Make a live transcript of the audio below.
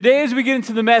Today, as we get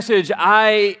into the message,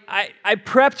 I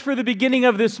prepped for the beginning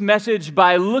of this message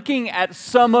by looking at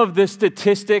some of the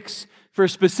statistics for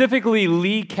specifically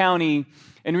Lee County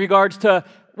in regards to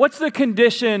what's the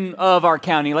condition of our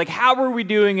county? Like, how are we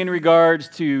doing in regards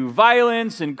to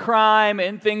violence and crime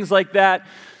and things like that?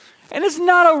 And it's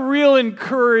not a real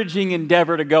encouraging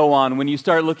endeavor to go on when you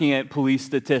start looking at police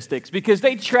statistics, because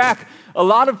they track a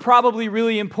lot of probably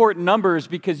really important numbers,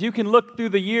 because you can look through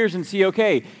the years and see,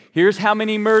 okay, here's how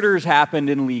many murders happened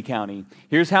in Lee County.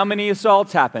 Here's how many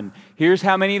assaults happened. Here's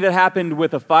how many that happened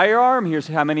with a firearm. Here's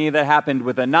how many that happened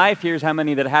with a knife. Here's how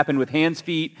many that happened with hands,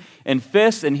 feet, and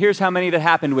fists. And here's how many that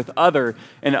happened with other.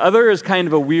 And other is kind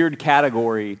of a weird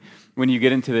category when you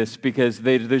get into this, because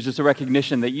there's just a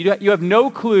recognition that you have no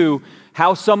clue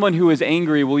how someone who is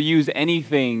angry will use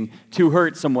anything to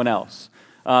hurt someone else.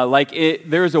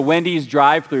 There was a Wendy's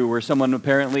drive-thru where someone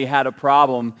apparently had a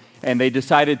problem, and they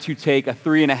decided to take a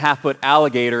 3.5-foot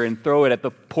alligator and throw it at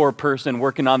the poor person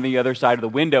working on the other side of the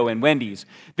window in Wendy's.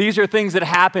 These are things that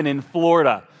happen in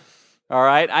Florida. All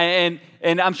right,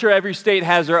 and I'm sure every state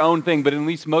has their own thing, but at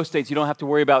least most states you don't have to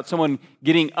worry about someone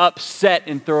getting upset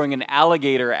and throwing an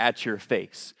alligator at your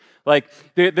face. Like,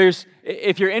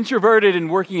 if you're introverted and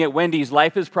working at Wendy's,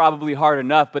 life is probably hard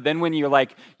enough, but then when you're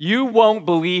like, you won't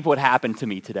believe what happened to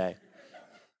me today.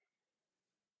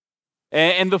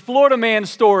 And the Florida Man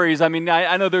stories, I mean,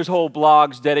 I know there's whole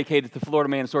blogs dedicated to Florida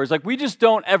Man stories. Like, we just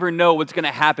don't ever know what's going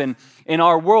to happen in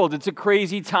our world. It's a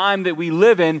crazy time that we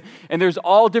live in, and there's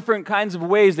all different kinds of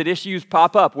ways that issues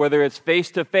pop up, whether it's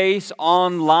face-to-face,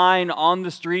 online, on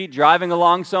the street, driving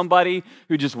along somebody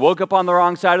who just woke up on the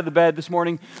wrong side of the bed this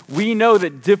morning. We know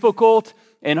that difficult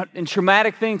and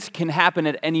traumatic things can happen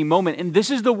at any moment, and this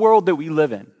is the world that we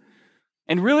live in.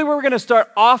 And really where we're going to start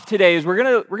off today is we're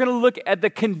going to look at the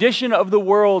condition of the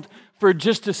world for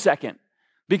just a second.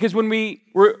 Because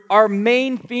our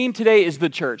main theme today is the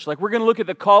church. Like, we're going to look at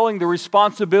the calling, the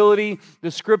responsibility,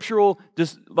 the scriptural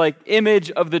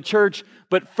image of the church.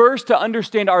 But first, to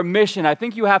understand our mission, I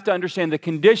think you have to understand the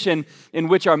condition in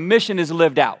which our mission is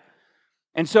lived out.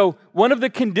 And so one of the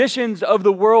conditions of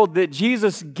the world that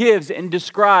Jesus gives and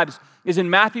describes is in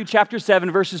Matthew chapter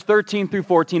 7, verses 13 through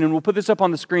 14. And we'll put this up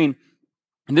on the screen.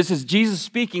 And this is Jesus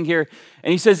speaking here,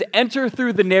 and he says, "Enter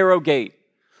through the narrow gate,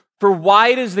 for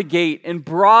wide is the gate, and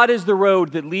broad is the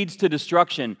road that leads to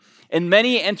destruction, and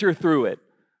many enter through it.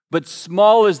 But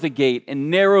small is the gate,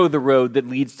 and narrow the road that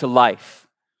leads to life,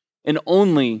 and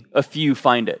only a few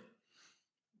find it."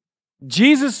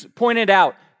 Jesus pointed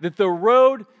out that the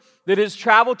road that is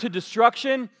traveled to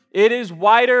destruction, it is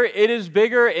wider, it is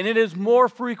bigger, and it is more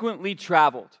frequently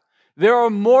traveled. There are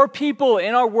more people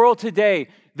in our world today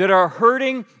that are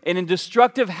hurting and in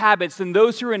destructive habits than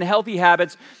those who are in healthy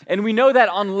habits. And we know that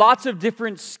on lots of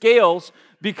different scales,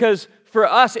 because for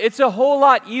us, it's a whole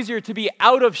lot easier to be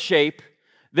out of shape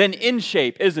than in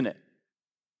shape, isn't it?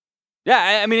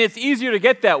 Yeah, I mean, it's easier to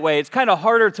get that way. It's kind of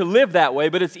harder to live that way,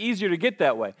 but it's easier to get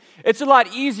that way. It's a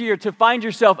lot easier to find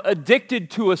yourself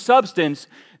addicted to a substance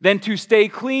than to stay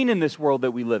clean in this world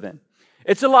that we live in.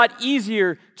 It's a lot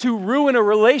easier to ruin a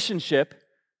relationship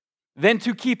than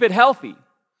to keep it healthy.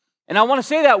 And I want to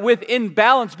say that with in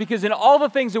balance, because in all the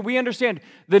things that we understand,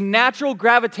 the natural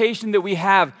gravitation that we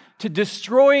have to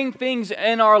destroying things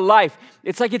in our life,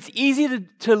 it's like it's easy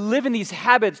to live in these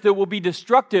habits that will be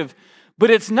destructive, but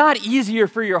it's not easier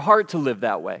for your heart to live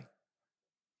that way.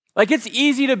 Like, it's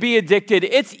easy to be addicted.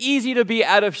 It's easy to be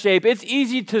out of shape. It's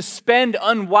easy to spend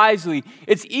unwisely.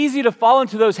 It's easy to fall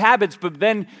into those habits, but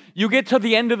then you get to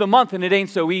the end of the month and it ain't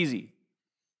so easy.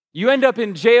 You end up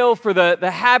in jail for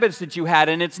the habits that you had,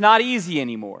 and it's not easy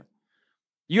anymore.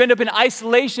 You end up in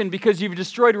isolation because you've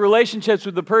destroyed relationships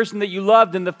with the person that you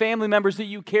loved and the family members that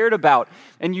you cared about,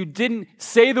 and you didn't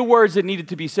say the words that needed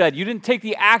to be said. You didn't take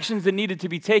the actions that needed to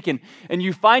be taken, and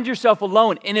you find yourself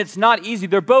alone, and it's not easy.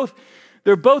 They both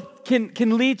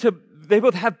can lead to, they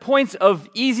both have points of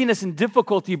easiness and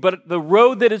difficulty, but the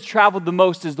road that is traveled the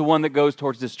most is the one that goes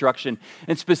towards destruction.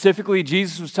 And specifically,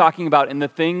 Jesus was talking about in the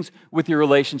things with your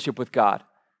relationship with God.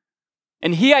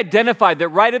 And he identified that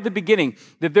right at the beginning,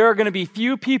 that there are going to be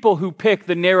few people who pick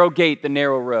the narrow gate, the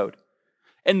narrow road.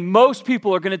 And most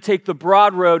people are going to take the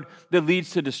broad road that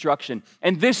leads to destruction.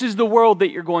 And this is the world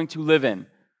that you're going to live in.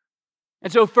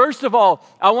 And so first of all,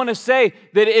 I want to say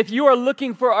that if you are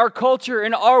looking for our culture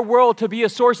and our world to be a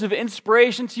source of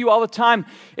inspiration to you all the time,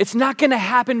 it's not going to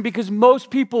happen, because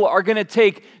most people are going to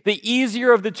take the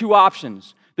easier of the two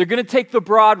options. They're going to take the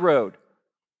broad road.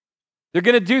 They're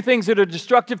going to do things that are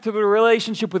destructive to their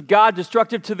relationship with God,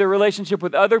 destructive to their relationship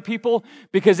with other people,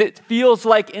 because it feels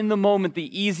like in the moment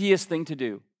the easiest thing to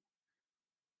do.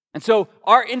 And so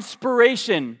our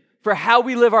inspiration for how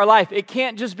we live our life, it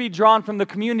can't just be drawn from the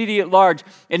community at large.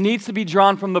 It needs to be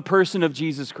drawn from the person of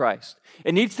Jesus Christ.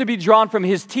 It needs to be drawn from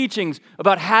his teachings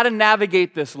about how to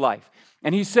navigate this life.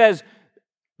 And he says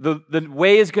the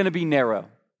way is going to be narrow.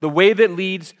 The way that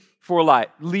leads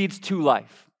to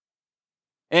life.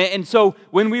 And so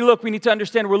when we look, we need to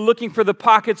understand we're looking for the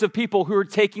pockets of people who are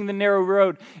taking the narrow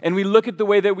road. And we look at the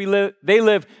way that they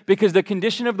live, because the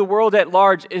condition of the world at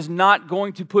large is not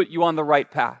going to put you on the right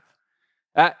path.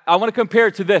 I want to compare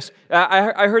it to this.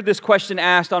 I heard this question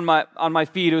asked on my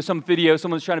feed. It was some video.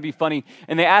 Someone was trying to be funny.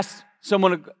 And they asked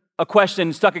someone a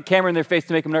question, stuck a camera in their face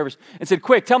to make them nervous, and said,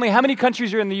 quick, tell me how many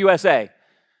countries are in the USA?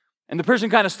 And the person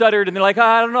kind of stuttered, and they're like,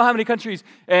 I don't know how many countries.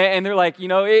 And they're like,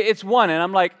 it's one. And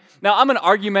I'm like, now I'm an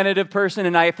argumentative person,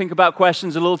 and I think about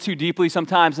questions a little too deeply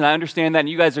sometimes, and I understand that, and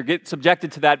you guys get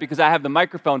subjected to that because I have the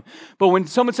microphone. But when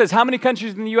someone says, how many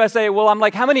countries in the USA? Well, I'm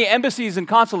like, how many embassies and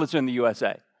consulates are in the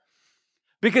USA?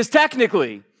 Because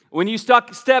technically, when you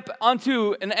step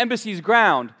onto an embassy's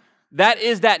ground, that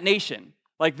is that nation.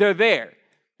 Like, they're there.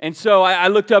 And so I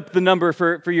looked up the number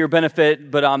for your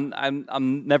benefit, but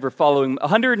I'm never following.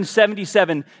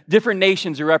 177 different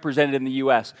nations are represented in the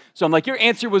U.S. So I'm like, your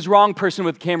answer was wrong, person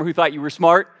with the camera who thought you were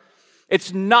smart.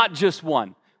 It's not just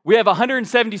one. We have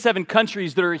 177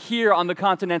 countries that are here on the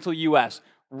continental U.S.,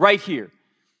 right here.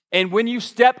 And when you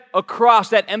step across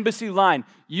that embassy line,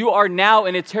 you are now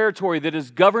in a territory that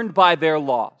is governed by their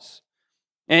laws.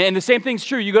 And the same thing's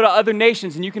true. You go to other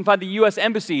nations and you can find the U.S.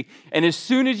 Embassy, and as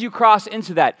soon as you cross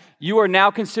into that, you are now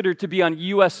considered to be on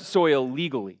U.S. soil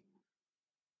legally.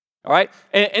 All right?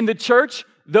 And the church,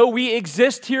 though we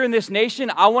exist here in this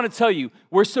nation, I want to tell you,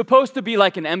 we're supposed to be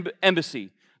like an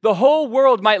embassy. The whole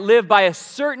world might live by a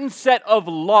certain set of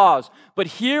laws, but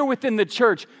here within the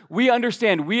church, we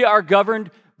understand we are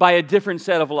governed by a different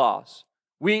set of laws.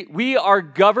 We are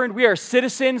governed, we are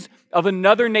citizens of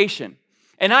another nation.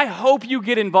 And I hope you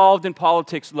get involved in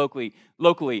politics locally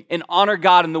and honor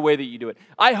God in the way that you do it.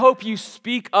 I hope you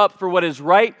speak up for what is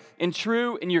right and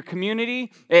true in your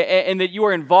community and that you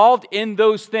are involved in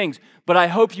those things. But I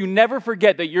hope you never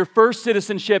forget that your first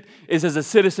citizenship is as a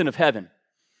citizen of heaven.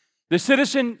 The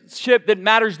citizenship that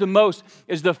matters the most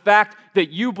is the fact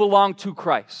that you belong to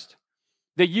Christ,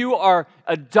 that you are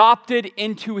adopted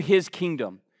into his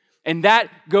kingdom. And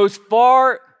that goes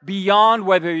far beyond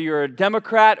whether you're a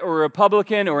Democrat or a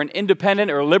Republican or an independent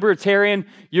or a libertarian.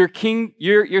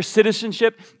 Your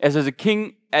citizenship as a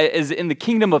king is in the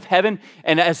kingdom of heaven.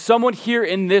 And as someone here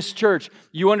in this church,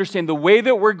 you understand the way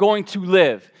that we're going to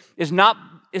live is not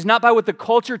by what the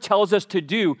culture tells us to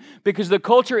do, because the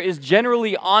culture is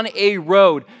generally on a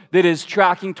road that is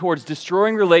tracking towards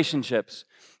destroying relationships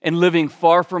and living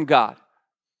far from God.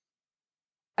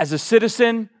 As a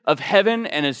citizen of heaven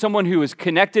and as someone who is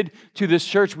connected to this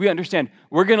church, we understand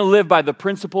we're going to live by the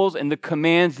principles and the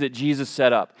commands that Jesus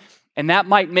set up. And that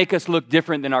might make us look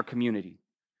different than our community.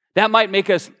 That might make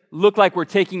us look like we're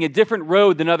taking a different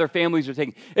road than other families are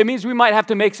taking. It means we might have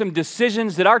to make some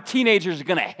decisions that our teenagers are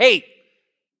going to hate.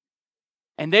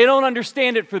 And they don't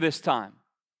understand it for this time.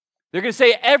 They're going to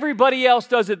say, everybody else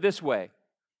does it this way.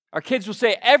 Our kids will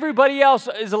say, everybody else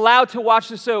is allowed to watch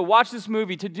this show, watch this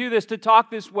movie, to do this, to talk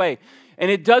this way.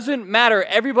 And it doesn't matter.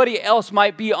 Everybody else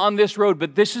might be on this road,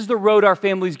 but this is the road our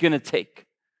family's going to take.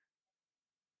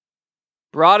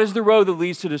 Broad is the road that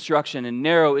leads to destruction, and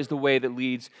narrow is the way that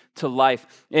leads to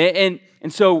life. And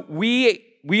so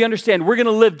we understand we're going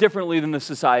to live differently than the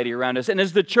society around us. And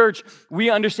as the church,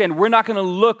 we understand we're not going to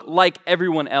look like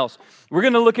everyone else. We're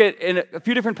going to look at in a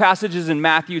few different passages in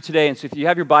Matthew today. And so if you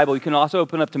have your Bible, you can also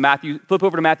flip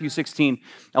over to Matthew 16.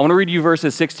 I want to read you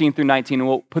verses 16 through 19, and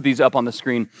we'll put these up on the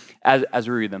screen as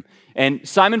we read them. And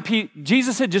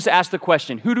Jesus had just asked the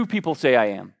question, who do people say I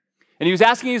am? And he was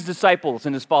asking his disciples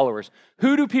and his followers,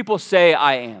 who do people say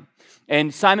I am?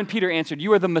 And Simon Peter answered,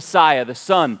 you are the Messiah, the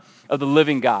Son of the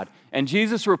living God. And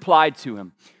Jesus replied to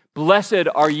him, blessed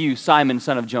are you, Simon,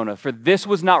 son of Jonah, for this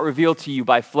was not revealed to you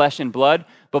by flesh and blood,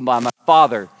 but by my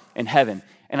Father in heaven.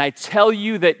 And I tell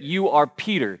you that you are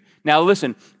Peter. Now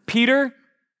listen, Peter,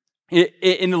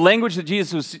 in the language that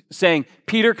Jesus was saying,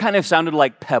 Peter kind of sounded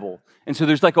like pebble. And so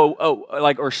there's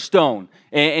or stone.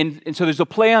 And so there's a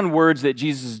play on words that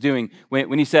Jesus is doing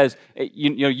when he says,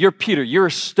 you're Peter, you're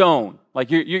a stone.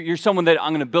 Like you're someone that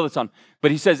I'm going to build this on.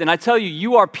 But he says, and I tell you,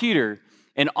 you are Peter,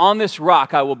 and on this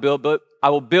rock I will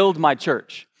build my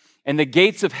church, and the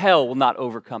gates of hell will not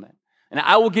overcome it. And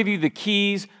I will give you the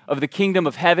keys of the kingdom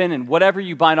of heaven, and whatever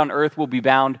you bind on earth will be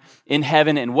bound in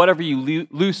heaven, and whatever you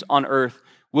loose on earth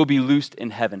will be loosed in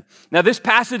heaven. Now, this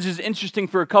passage is interesting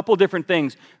for a couple different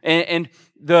things. And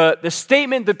the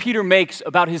statement that Peter makes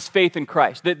about his faith in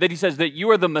Christ, that he says that you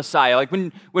are the Messiah. Like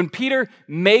when Peter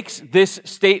makes this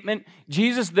statement,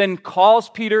 Jesus then calls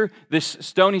Peter this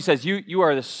stone. He says, you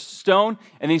are the stone.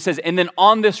 And he says, and then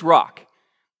on this rock.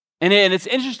 And it's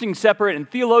interesting, separate, and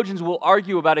theologians will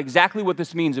argue about exactly what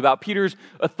this means about Peter's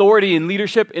authority and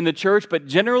leadership in the church. But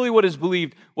generally what is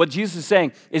believed, what Jesus is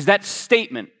saying, is that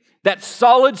statement, that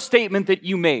solid statement that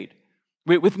you made,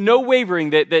 with no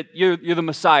wavering that you're the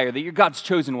Messiah, that you're God's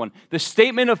chosen one. The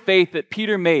statement of faith that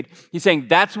Peter made, he's saying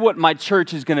that's what my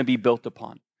church is going to be built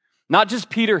upon. Not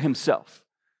just Peter himself.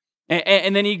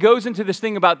 And then he goes into this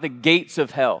thing about the gates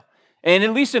of hell. And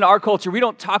at least in our culture, we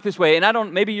don't talk this way.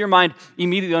 And maybe your mind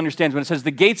immediately understands when it says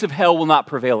the gates of hell will not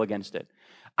prevail against it.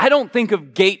 I don't think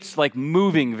of gates like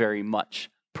moving very much,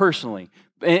 personally.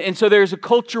 And so there's a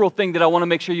cultural thing that I want to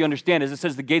make sure you understand is it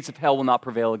says the gates of hell will not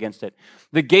prevail against it.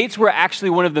 The gates were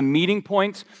actually one of the meeting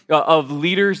points of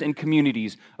leaders and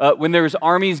communities. When there was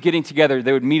armies getting together,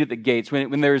 they would meet at the gates.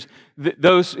 When there's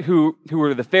those who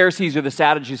were the Pharisees or the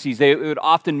Sadducees, they would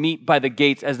often meet by the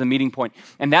gates as the meeting point.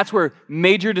 And that's where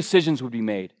major decisions would be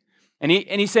made. And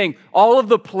he's saying, all of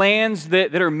the plans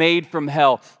that are made from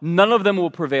hell, none of them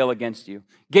will prevail against you.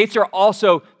 Gates are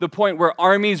also the point where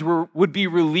armies would be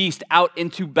released out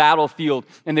into battlefield,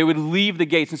 and they would leave the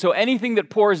gates. And so anything that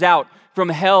pours out from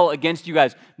hell against you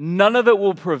guys, none of it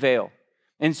will prevail.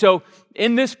 And so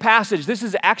in this passage, this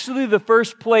is actually the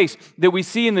first place that we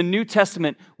see in the New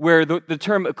Testament where the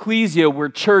term ecclesia, where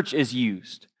church is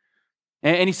used.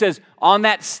 And he says, on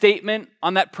that statement,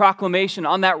 on that proclamation,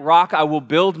 on that rock, I will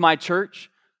build my church.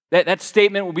 That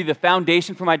statement will be the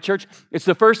foundation for my church. It's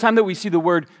the first time that we see the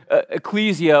word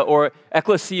ecclesia or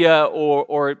ecclesia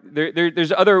or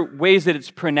there's other ways that it's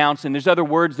pronounced, and there's other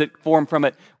words that form from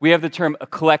it. We have the term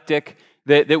eclectic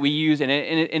that we use, and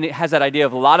it has that idea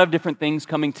of a lot of different things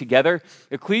coming together.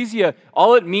 Ecclesia,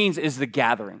 all it means is the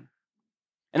gathering.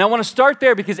 And I want to start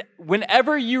there because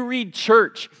whenever you read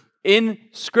church in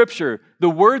Scripture, the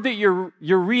word that you're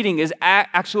reading is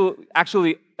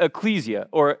actually ecclesia,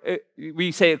 or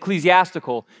we say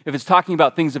ecclesiastical if it's talking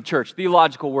about things of church,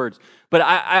 theological words. But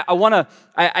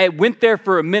I went there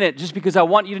for a minute just because I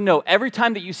want you to know every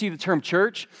time that you see the term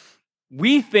church,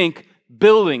 we think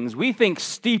buildings, we think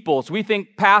steeples, we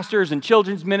think pastors and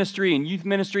children's ministry and youth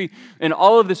ministry and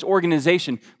all of this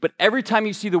organization. But every time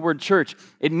you see the word church,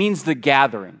 it means the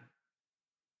gathering.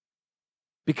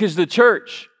 Because the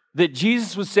church that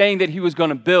Jesus was saying that he was going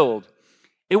to build,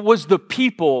 it was the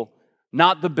people,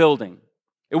 not the building.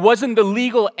 It wasn't the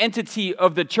legal entity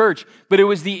of the church, but it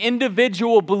was the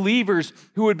individual believers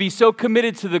who would be so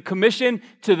committed to the commission,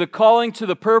 to the calling, to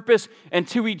the purpose, and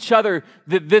to each other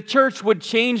that the church would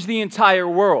change the entire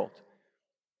world.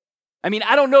 I mean,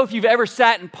 I don't know if you've ever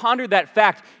sat and pondered that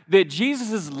fact that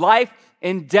Jesus' life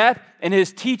and death and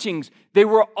his teachings, they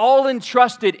were all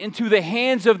entrusted into the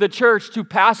hands of the church to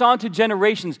pass on to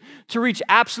generations to reach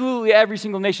absolutely every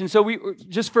single nation. So we,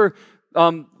 just for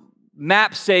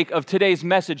map's sake of today's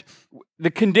message,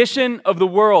 the condition of the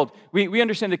world, we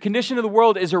understand the condition of the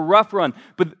world is a rough one,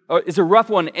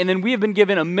 and then we have been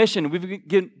given a mission. We've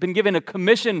been given a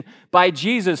commission by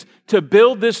Jesus to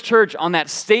build this church on that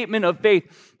statement of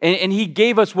faith. And he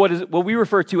gave us what we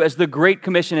refer to as the Great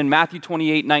Commission in Matthew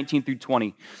 28, 19 through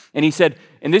 20. And he said,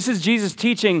 and this is Jesus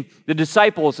teaching the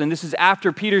disciples, and this is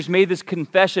after Peter's made this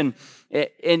confession.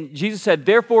 And Jesus said,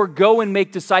 therefore go and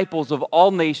make disciples of all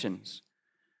nations,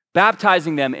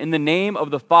 baptizing them in the name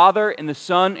of the Father and the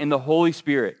Son and the Holy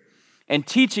Spirit, and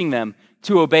teaching them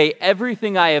to obey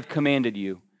everything I have commanded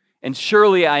you. And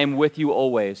surely I am with you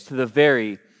always to the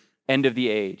very end of the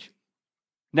age.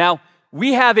 Now,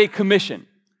 we have a commission.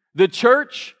 The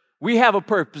church, we have a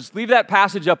purpose. Leave that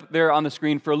passage up there on the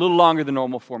screen for a little longer than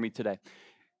normal for me today.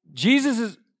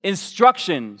 Jesus'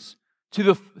 instructions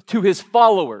to his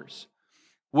followers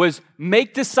was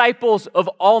make disciples of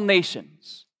all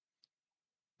nations.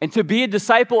 And to be a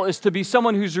disciple is to be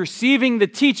someone who's receiving the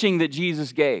teaching that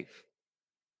Jesus gave.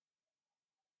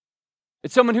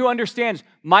 It's someone who understands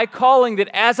my calling, that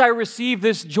as I receive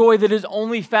this joy that is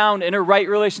only found in a right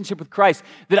relationship with Christ,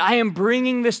 that I am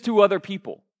bringing this to other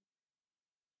people.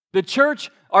 The church,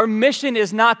 our mission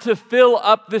is not to fill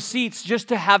up the seats just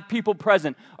to have people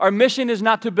present. Our mission is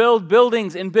not to build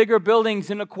buildings and bigger buildings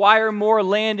and acquire more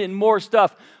land and more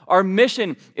stuff. Our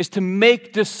mission is to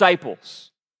make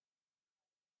disciples.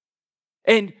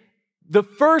 And the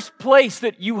first place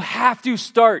that you have to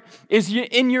start is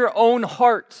in your own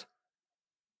heart.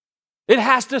 It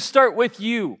has to start with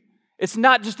you. It's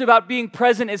not just about being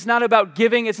present. It's not about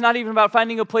giving. It's not even about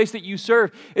finding a place that you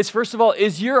serve. It's first of all,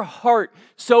 is your heart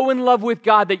so in love with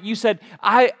God that you said,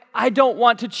 I don't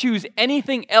want to choose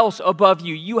anything else above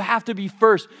you. You have to be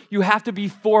first. You have to be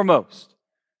foremost.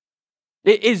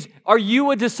 Are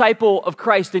you a disciple of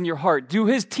Christ in your heart? Do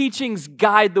his teachings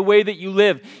guide the way that you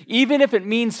live? Even if it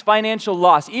means financial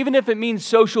loss, even if it means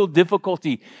social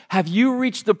difficulty, have you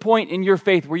reached the point in your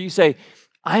faith where you say,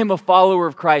 I am a follower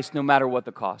of Christ no matter what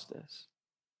the cost is?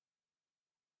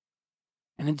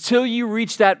 And until you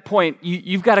reach that point,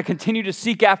 you've got to continue to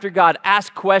seek after God,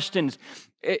 ask questions.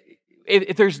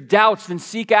 If there's doubts, then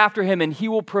seek after him and he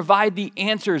will provide the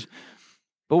answers.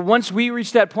 But once we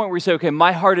reach that point where we say, okay,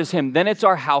 my heart is him, then it's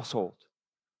our household.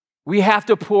 We have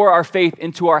to pour our faith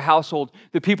into our household,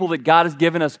 the people that God has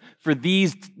given us for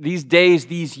these days,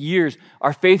 these years.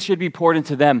 Our faith should be poured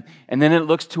into them, and then it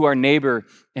looks to our neighbor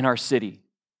in our city.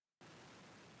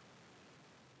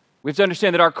 We have to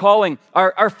understand that our calling,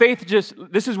 our faith this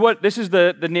is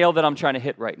the nail that I'm trying to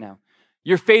hit right now.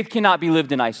 Your faith cannot be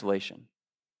lived in isolation.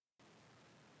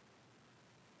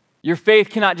 Your faith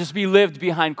cannot just be lived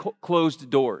behind closed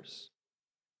doors.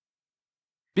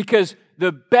 Because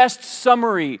the best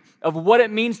summary of what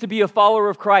it means to be a follower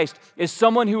of Christ is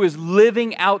someone who is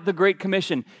living out the Great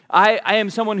Commission. I am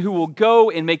someone who will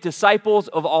go and make disciples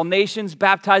of all nations,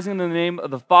 baptizing them in the name of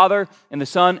the Father and the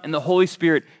Son and the Holy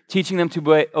Spirit, teaching them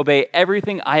to obey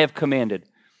everything I have commanded.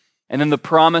 And then the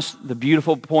promise, the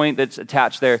beautiful point that's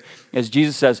attached there, as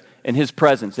Jesus says, in his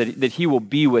presence, that he will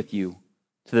be with you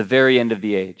to the very end of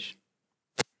the age.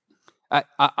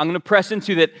 I'm going to press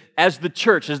into that as the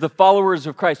church, as the followers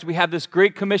of Christ, we have this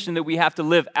great commission that we have to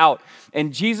live out.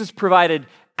 And Jesus provided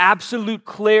absolute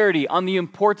clarity on the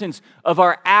importance of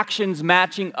our actions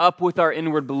matching up with our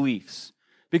inward beliefs.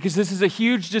 Because this is a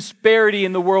huge disparity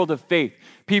in the world of faith.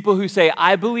 People who say,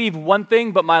 I believe one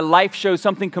thing, but my life shows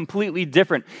something completely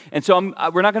different. And so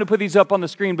we're not going to put these up on the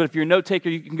screen, but if you're a note taker,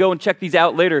 you can go and check these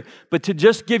out later. But to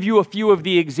just give you a few of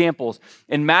the examples,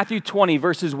 in Matthew 20,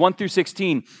 verses 1 through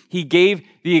 16, he gave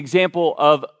the example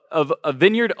of a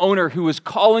vineyard owner who was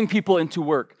calling people into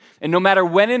work. And no matter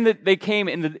when they came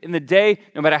in the day,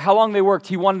 no matter how long they worked,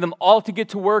 he wanted them all to get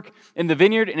to work in the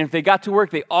vineyard. And if they got to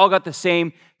work, they all got the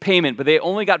same payment, but they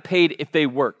only got paid if they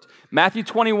worked. Matthew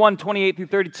 21, 28 through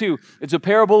 32, it's a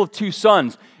parable of two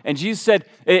sons. And Jesus said,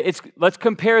 let's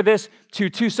compare this to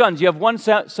two sons. You have one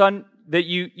son that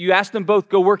you ask them both,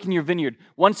 go work in your vineyard.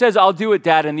 One says, I'll do it,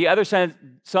 Dad. And the other son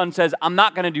says, I'm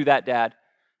not going to do that, Dad.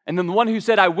 And then the one who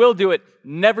said, I will do it,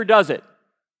 never does it.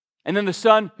 And then the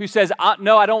son who says,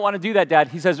 no, I don't want to do that, Dad.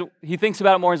 He thinks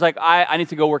about it more. He's like, I need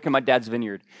to go work in my dad's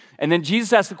vineyard. And then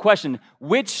Jesus asks the question,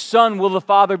 which son will the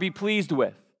father be pleased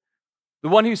with? The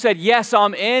one who said, yes,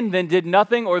 I'm in, then did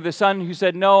nothing, or the son who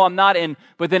said, no, I'm not in,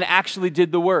 but then actually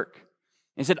did the work?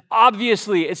 And he said,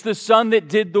 obviously, it's the son that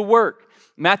did the work.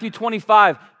 Matthew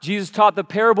 25, Jesus taught the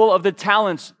parable of the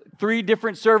talents, 3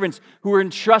 different servants who were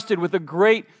entrusted with a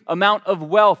great amount of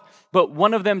wealth, but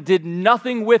one of them did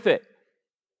nothing with it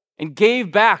and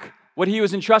gave back what he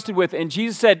was entrusted with. And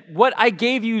Jesus said, what I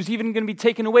gave you is even going to be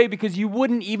taken away because you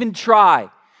wouldn't even try.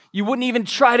 You wouldn't even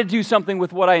try to do something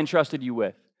with what I entrusted you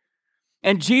with.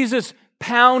 And Jesus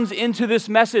pounds into this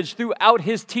message throughout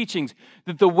his teachings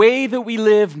that the way that we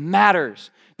live matters,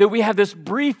 that we have this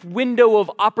brief window of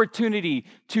opportunity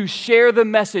to share the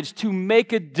message, to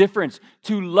make a difference,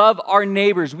 to love our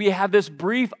neighbors. We have this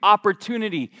brief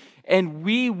opportunity, and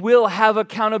we will have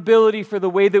accountability for the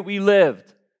way that we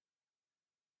lived.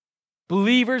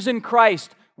 Believers in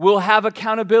Christ will have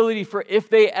accountability for if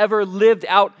they ever lived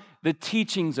out the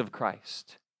teachings of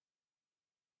Christ.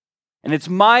 And it's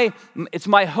my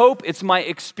hope, it's my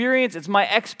experience, it's my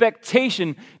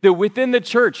expectation that within the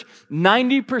church,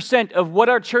 90% of what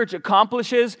our church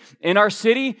accomplishes in our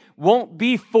city won't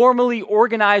be formally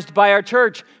organized by our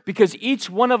church, because each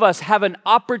one of us have an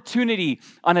opportunity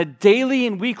on a daily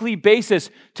and weekly basis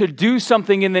to do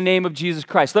something in the name of Jesus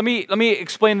Christ. Let me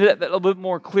explain that a little bit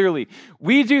more clearly.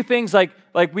 We do things like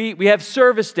we have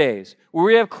service days, or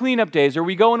we have cleanup days, or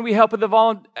we go and we help at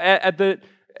the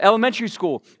elementary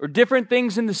school, or different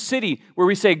things in the city where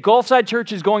we say Gulfside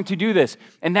Church is going to do this,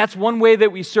 and that's one way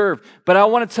that we serve. But I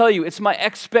want to tell you, it's my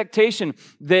expectation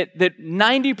that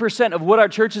 90% of what our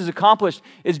church has accomplished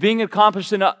is being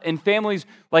accomplished in families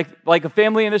like a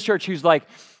family in this church who's like,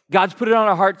 God's put it on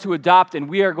our heart to adopt, and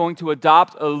we are going to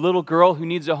adopt a little girl who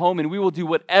needs a home, and we will do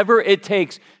whatever it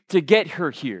takes to get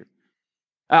her here.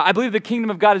 I believe the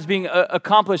kingdom of God is being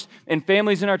accomplished in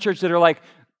families in our church that are like,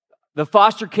 the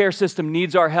foster care system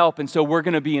needs our help, and so we're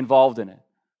going to be involved in it.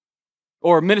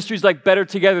 Or ministries like Better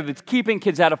Together that's keeping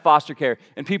kids out of foster care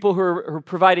and people who are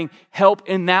providing help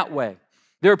in that way.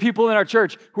 There are people in our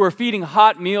church who are feeding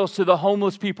hot meals to the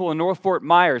homeless people in North Fort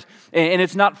Myers. And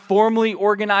it's not formally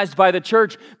organized by the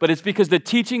church, but it's because the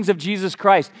teachings of Jesus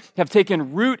Christ have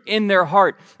taken root in their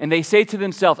heart. And they say to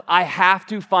themselves, I have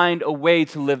to find a way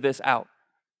to live this out.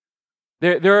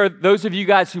 There are those of you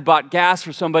guys who bought gas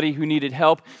for somebody who needed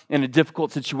help in a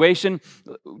difficult situation.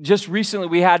 Just recently,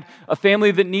 we had a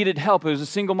family that needed help. It was a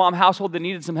single mom household that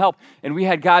needed some help. And we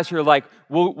had guys who are like,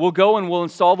 we'll go and we'll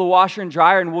install the washer and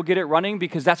dryer and we'll get it running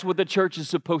because that's what the church is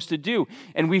supposed to do.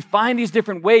 And we find these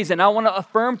different ways. And I want to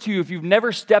affirm to you, if you've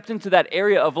never stepped into that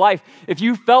area of life, if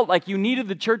you felt like you needed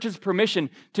the church's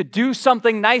permission to do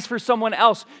something nice for someone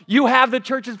else, you have the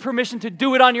church's permission to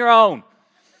do it on your own.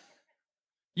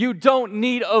 You don't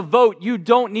need a vote. You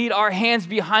don't need our hands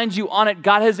behind you on it.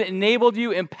 God has enabled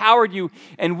you, empowered you,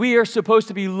 and we are supposed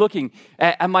to be looking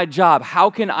at my job. How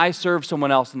can I serve someone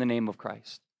else in the name of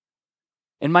Christ?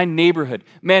 In my neighborhood.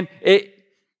 Man,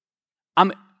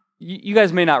 you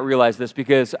guys may not realize this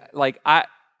because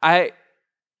I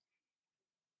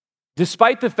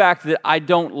despite the fact that I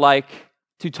don't like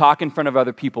to talk in front of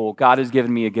other people, God has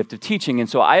given me a gift of teaching, and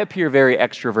so I appear very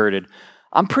extroverted.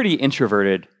 I'm pretty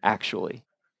introverted, actually.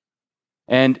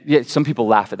 And yeah, some people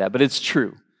laugh at that, but it's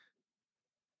true.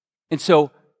 And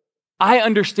so I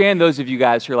understand those of you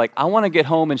guys who are like, I want to get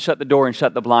home and shut the door and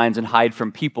shut the blinds and hide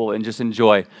from people and just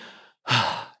enjoy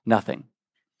nothing.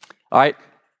 All right?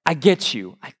 I get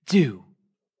you. I do.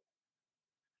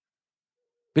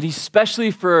 But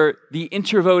especially for the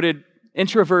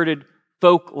introverted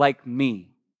folk like me,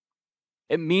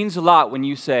 it means a lot when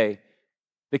you say,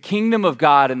 the kingdom of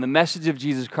God and the message of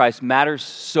Jesus Christ matters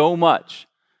so much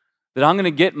that I'm going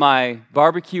to get my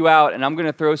barbecue out and I'm going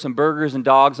to throw some burgers and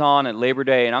dogs on at Labor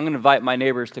Day and I'm going to invite my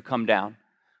neighbors to come down.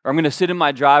 Or I'm going to sit in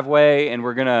my driveway and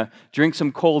we're going to drink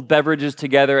some cold beverages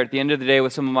together at the end of the day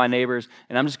with some of my neighbors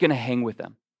and I'm just going to hang with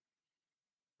them.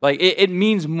 Like, it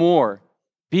means more.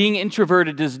 Being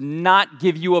introverted does not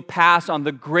give you a pass on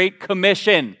the Great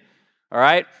Commission. All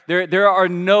right? There are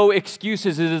no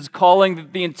excuses. It is calling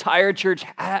that the entire church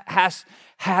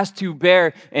has to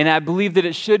bear. And I believe that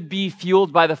it should be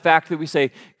fueled by the fact that we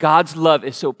say, God's love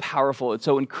is so powerful. It's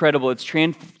so incredible. It's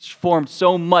transformed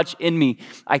so much in me.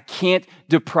 I can't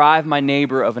deprive my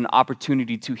neighbor of an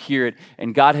opportunity to hear it.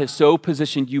 And God has so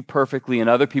positioned you perfectly in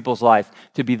other people's life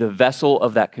to be the vessel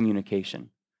of that communication.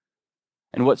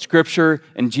 And what Scripture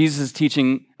and Jesus'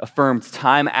 teaching affirms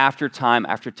time after time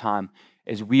after time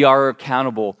is we are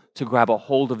accountable to grab a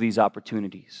hold of these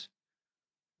opportunities.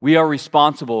 We are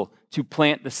responsible to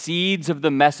plant the seeds of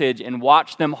the message and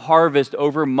watch them harvest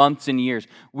over months and years.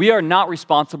 We are not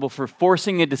responsible for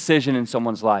forcing a decision in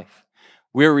someone's life.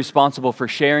 We are responsible for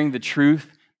sharing the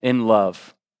truth in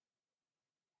love.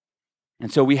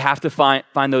 And so we have to find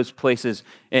those places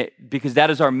because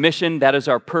that is our mission, that is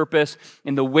our purpose.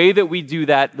 And the way that we do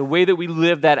that, the way that we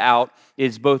live that out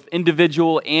is both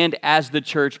individual and as the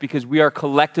church because we are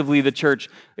collectively the church.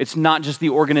 It's not just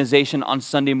the organization on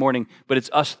Sunday morning, but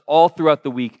it's us all throughout the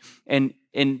week. And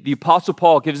the Apostle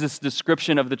Paul gives this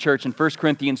description of the church in 1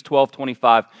 Corinthians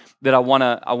 12:25 that I want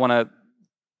to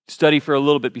study for a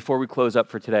little bit before we close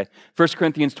up for today. 1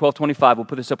 Corinthians 12:25, we'll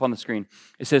put this up on the screen.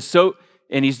 It says,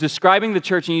 and he's describing the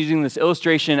church and using this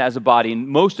illustration as a body. And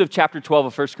most of chapter 12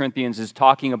 of 1 Corinthians is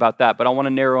talking about that, but I want to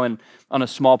narrow in on a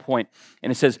small point.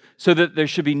 And it says, so that there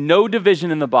should be no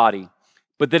division in the body,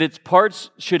 but that its parts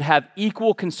should have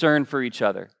equal concern for each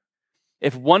other.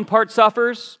 If one part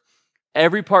suffers,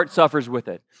 every part suffers with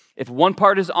it. If one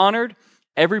part is honored,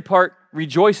 every part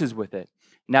rejoices with it.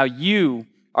 Now you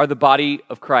are the body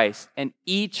of Christ, and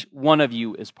each one of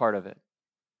you is part of it.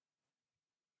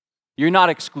 You're not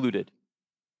excluded.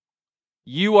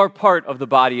 You are part of the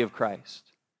body of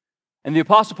Christ. And the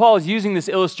Apostle Paul is using this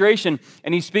illustration,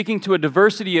 and he's speaking to a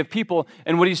diversity of people,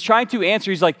 and what he's trying to answer,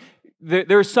 he's like,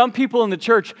 there are some people in the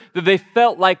church that they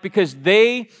felt like because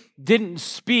they didn't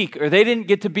speak or they didn't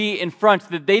get to be in front,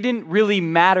 that they didn't really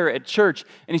matter at church.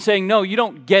 And he's saying, no, you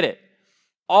don't get it.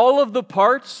 All of the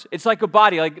parts, it's like a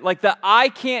body. Like the eye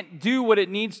can't do what it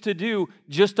needs to do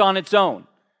just on its own.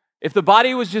 If the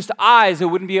body was just eyes, it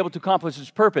wouldn't be able to accomplish its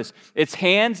purpose. It's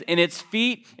hands and its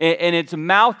feet and its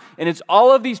mouth, and it's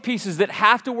all of these pieces that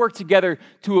have to work together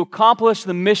to accomplish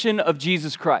the mission of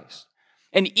Jesus Christ.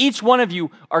 And each one of you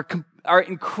are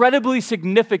incredibly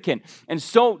significant. And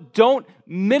so don't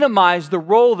minimize the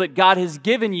role that God has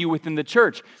given you within the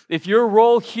church. If your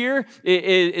role here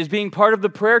is being part of the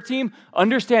prayer team,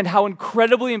 understand how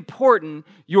incredibly important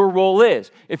your role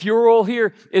is. If your role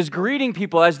here is greeting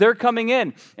people as they're coming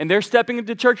in and they're stepping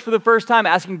into church for the first time,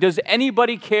 asking, does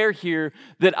anybody care here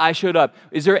that I showed up?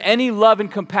 Is there any love and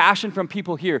compassion from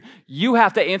people here? You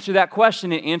have to answer that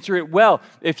question and answer it well.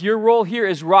 If your role here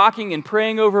is rocking and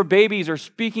praying over babies or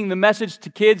speaking the message to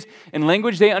kids in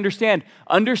language they understand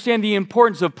the importance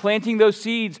of planting those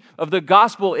seeds of the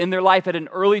gospel in their life at an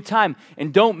early time,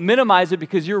 and don't minimize it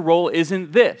because your role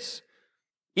isn't this.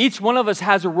 Each one of us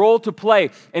has a role to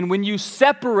play, and when you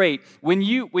separate, when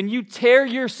you tear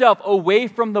yourself away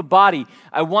from the body,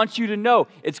 I want you to know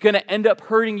it's going to end up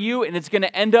hurting you and it's going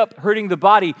to end up hurting the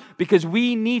body, because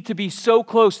we need to be so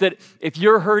close that if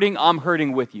you're hurting, I'm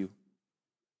hurting with you.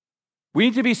 We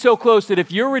need to be so close that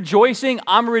if you're rejoicing,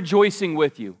 I'm rejoicing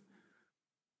with you.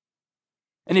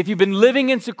 And if you've been living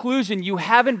in seclusion, you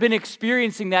haven't been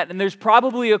experiencing that, and there's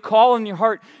probably a call in your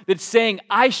heart that's saying,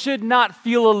 I should not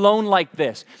feel alone like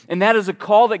this. And that is a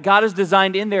call that God has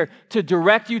designed in there to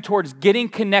direct you towards getting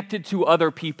connected to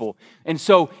other people. And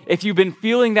so if you've been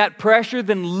feeling that pressure,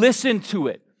 then listen to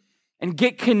it and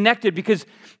get connected, because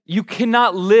you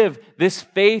cannot live this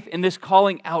faith and this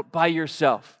calling out by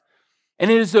yourself. And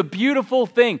it is a beautiful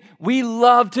thing. We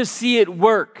love to see it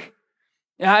work.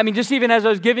 I mean, just even as I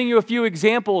was giving you a few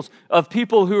examples of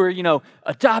people who are,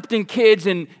 adopting kids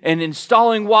and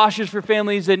installing washers for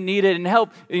families that need it, and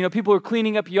help, people who are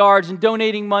cleaning up yards and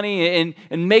donating money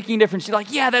and making a difference. You're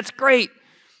like, yeah, that's great.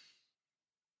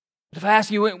 But if I ask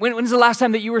you, when's the last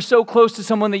time that you were so close to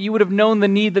someone that you would have known the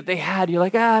need that they had? You're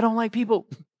like, I don't like people.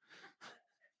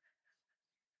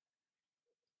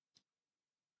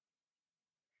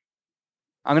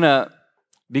 I'm going to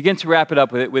begin to wrap it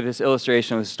up with this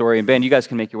illustration of the story. And Ben, you guys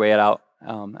can make your way out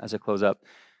as I close up.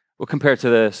 We'll compare it to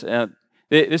this.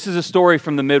 This is a story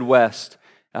from the Midwest.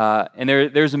 And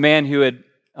there's a man who had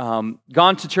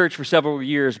gone to church for several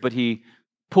years, but he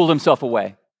pulled himself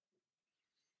away.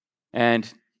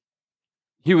 And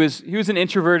he was an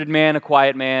introverted man, a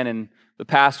quiet man, and the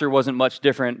pastor wasn't much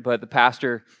different. But the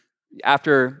pastor,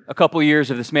 after a couple of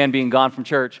years of this man being gone from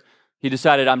church, he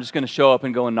decided, I'm just going to show up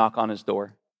and go and knock on his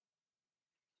door.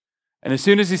 And as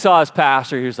soon as he saw his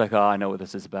pastor, he was like, I know what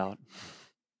this is about.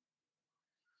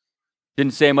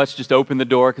 Didn't say much, just opened the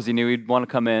door because he knew he'd want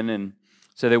to come in. And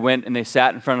so they went and they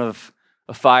sat in front of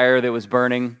a fire that was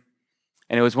burning.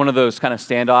 And it was one of those kind of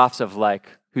standoffs of like,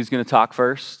 who's going to talk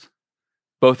first?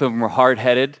 Both of them were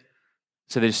hard-headed.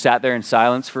 So they just sat there in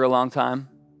silence for a long time.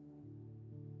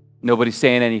 Nobody's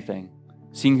saying anything,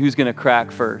 seeing who's going to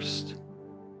crack first.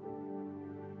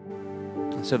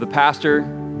 And so the pastor,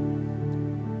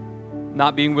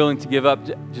 not being willing to give up,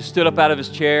 just stood up out of his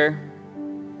chair,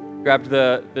 grabbed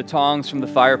the tongs from the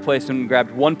fireplace and grabbed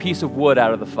one piece of wood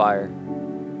out of the fire.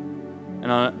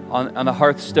 And on the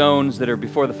hearthstones that are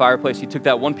before the fireplace, he took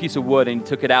that one piece of wood and he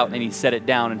took it out and he set it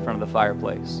down in front of the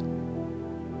fireplace.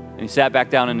 And he sat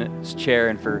back down in his chair,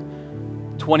 and for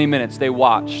 20 minutes they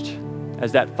watched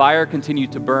as that fire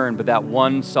continued to burn, but that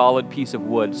one solid piece of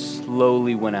wood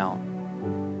slowly went out.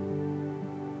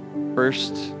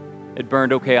 First, it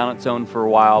burned okay on its own for a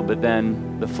while, but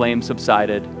then the flame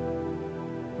subsided.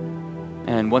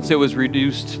 And once it was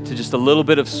reduced to just a little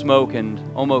bit of smoke and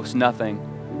almost nothing,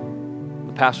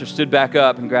 the pastor stood back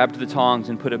up and grabbed the tongs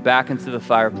and put it back into the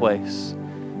fireplace.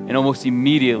 And almost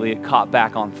immediately it caught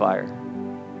back on fire.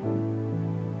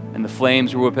 And the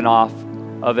flames were whipping off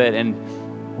of it, and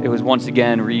it was once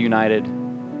again reunited.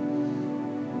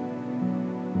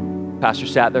 Pastor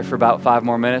sat there for about 5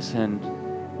 more minutes, and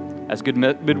as good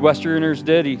Midwesterners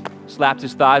did, he slapped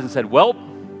his thighs and said, well,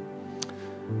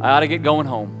 I ought to get going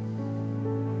home.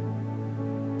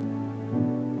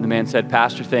 And the man said,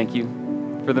 Pastor, thank you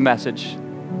for the message.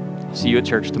 I'll see you at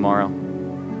church tomorrow.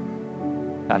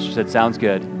 Pastor said, sounds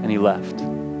good, and he left.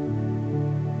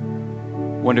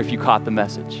 Wonder if you caught the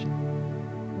message.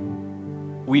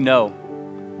 We know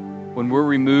when we're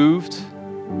removed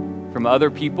from other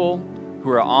people who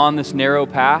are on this narrow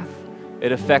path,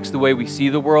 it affects the way we see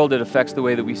the world, it affects the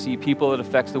way that we see people, it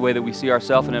affects the way that we see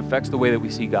ourselves, and it affects the way that we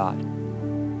see God.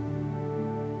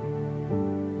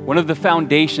 One of the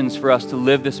foundations for us to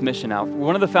live this mission out,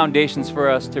 one of the foundations for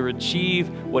us to achieve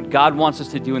what God wants us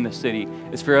to do in the city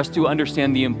is for us to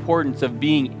understand the importance of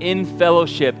being in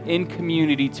fellowship, in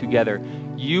community together.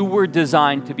 You were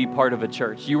designed to be part of a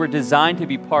church. You were designed to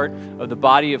be part of the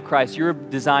body of Christ. You were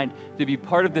designed to be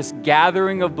part of this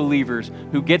gathering of believers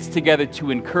who gets together to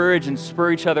encourage and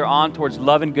spur each other on towards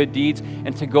love and good deeds,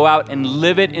 and to go out and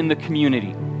live it in the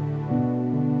community.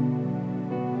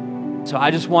 So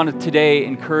I just want to today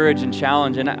encourage and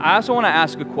challenge, and I also want to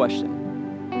ask a question.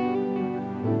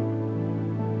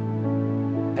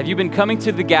 Have you been coming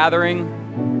to the gathering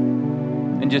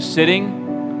and just sitting?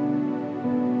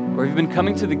 Or have you been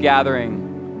coming to the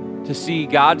gathering to see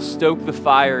God stoke the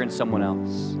fire in someone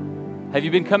else? Have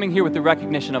you been coming here with the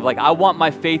recognition of like, I want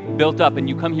my faith built up, and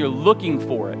you come here looking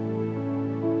for it?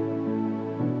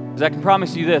 Because I can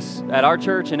promise you this, at our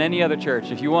church and any other church,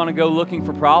 if you want to go looking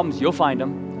for problems, you'll find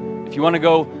them. If you want to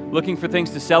go looking for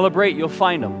things to celebrate, you'll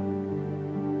find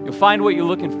them. You'll find what you're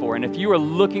looking for. And if you are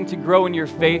looking to grow in your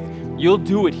faith, you'll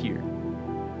do it here.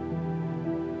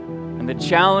 And the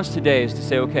challenge today is to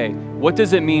say, okay, what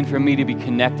does it mean for me to be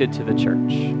connected to the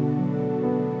church?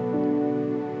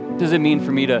 What does it mean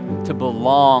for me to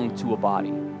belong to a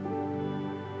body?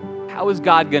 How is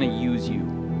God going to use you?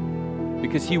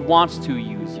 Because he wants to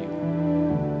use you.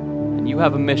 And you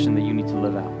have a mission that you need to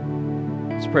live out.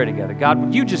 Let's pray together. God,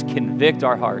 would you just convict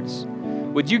our hearts?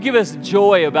 Would you give us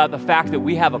joy about the fact that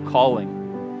we have a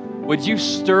calling? Would you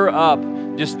stir up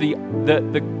just the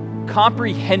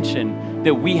comprehension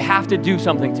that we have to do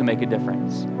something to make a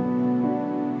difference?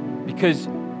 Because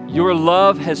your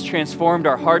love has transformed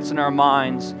our hearts and our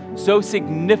minds so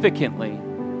significantly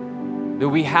that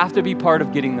we have to be part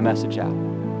of getting the message out.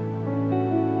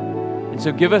 And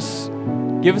so give us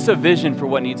a vision for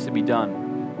what needs to be done.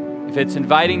 If it's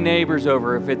inviting neighbors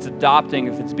over, if it's adopting,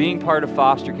 if it's being part of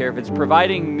foster care, if it's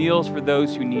providing meals for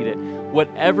those who need it,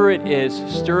 whatever it is,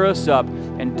 stir us up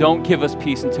and don't give us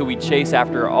peace until we chase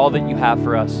after all that you have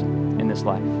for us in this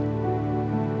life.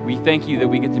 We thank you that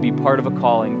we get to be part of a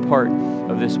calling, part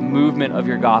of this movement of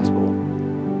your gospel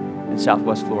in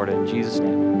Southwest Florida. In Jesus'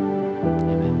 name,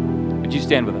 amen. Would you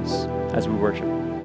stand with us as we worship?